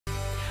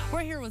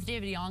We're here with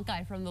David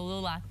Yonki from the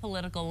LULAC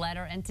Political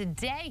Letter, and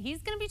today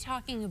he's going to be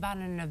talking about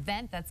an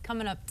event that's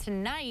coming up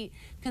tonight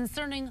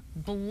concerning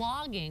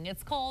blogging.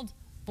 It's called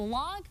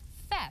Blog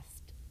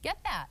Fest.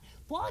 Get that?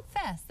 Blog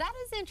Fest. That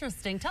is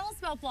interesting. Tell us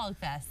about Blog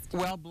Fest.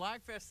 Well,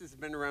 Blog Fest has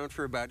been around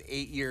for about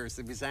 8 years.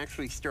 It was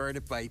actually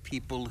started by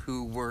people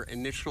who were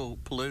initial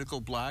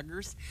political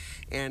bloggers,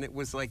 and it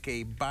was like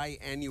a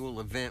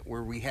biannual event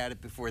where we had it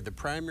before the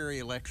primary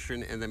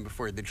election and then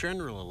before the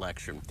general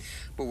election.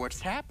 But what's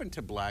happened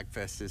to Blog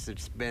Fest is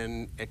it's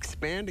been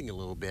expanding a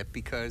little bit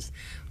because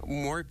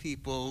more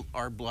people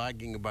are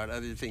blogging about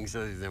other things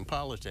other than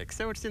politics.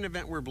 So it's an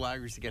event where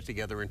bloggers get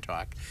together and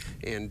talk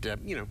and,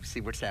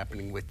 see what's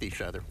happening with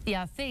each other.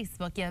 Yeah.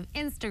 Facebook, you have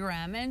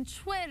Instagram and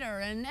Twitter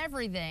and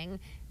everything.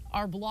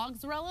 Are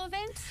blogs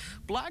relevant?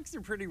 Blogs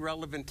are pretty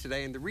relevant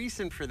today, and the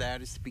reason for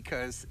that is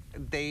because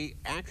they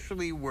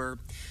actually were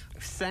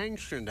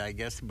sanctioned, I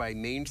guess, by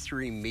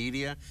mainstream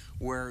media,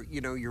 where,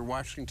 your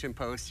Washington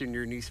Post and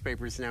your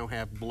newspapers now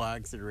have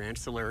blogs that are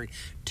ancillary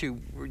to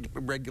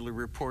regular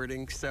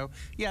reporting. So,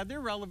 yeah,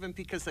 they're relevant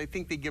because I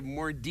think they give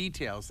more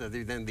details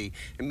other than the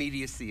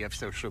immediacy of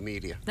social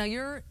media. Now,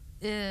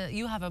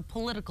 you have a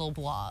political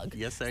blog.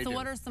 Yes, I do. So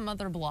what are some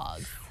other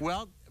blogs?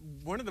 Well,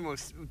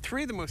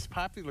 three of the most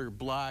popular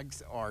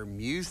blogs are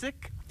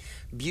music,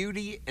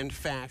 beauty, and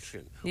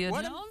fashion. You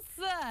don't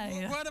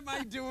say. What am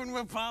I doing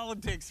with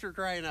politics, for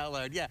crying out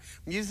loud? Yeah,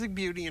 music,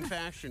 beauty, and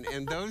fashion.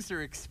 And those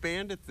are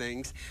expanded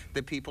things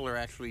that people are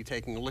actually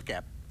taking a look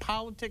at.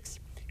 Politics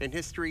and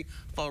history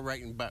fall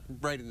right in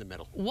the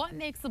middle. What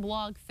makes a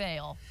blog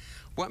fail?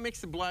 What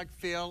makes a blog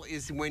fail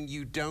is when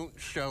you don't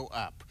show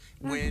up.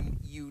 When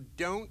you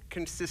don't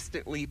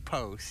consistently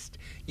post.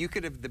 You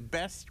could have the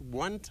best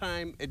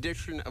one-time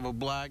edition of a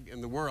blog in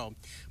the world,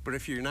 but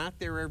if you're not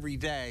there every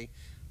day,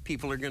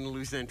 people are going to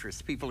lose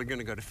interest. People are going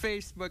to go to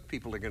Facebook,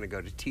 people are going to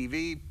go to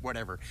TV,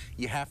 whatever.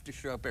 You have to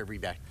show up every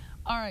day.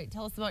 All right,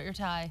 tell us about your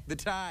tie. The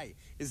tie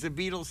is a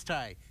Beatles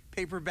tie,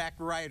 paperback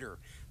writer.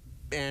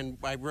 And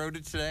I wrote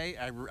it today,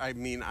 I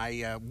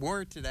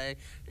wore it today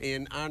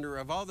in honor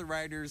of all the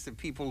writers and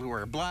people who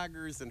are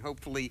bloggers, and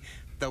hopefully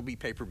they'll be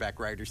paperback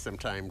writers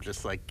sometime,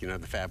 just like, the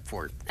Fab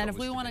Four. And if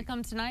we want to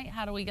come tonight,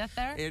 how do we get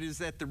there? It is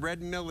at the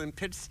Red Mill in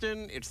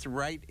Pittston. It's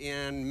right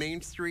in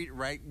Main Street,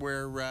 right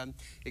where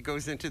it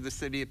goes into the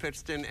city of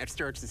Pittston. It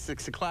starts at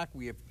 6 o'clock.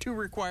 We have 2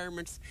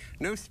 requirements,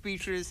 no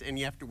speeches, and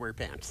you have to wear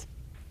pants.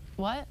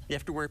 What? You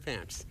have to wear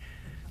pants.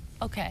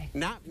 Okay.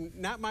 Not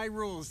my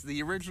rules.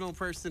 The original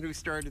person who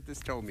started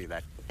this told me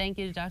that. Thank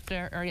you,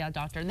 Doctor.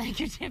 Thank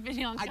you, David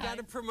Yonki. I got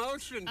a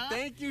promotion.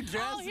 Thank you,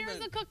 Jasmine. Oh, here's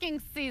the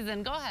cooking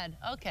season. Go ahead.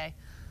 Okay.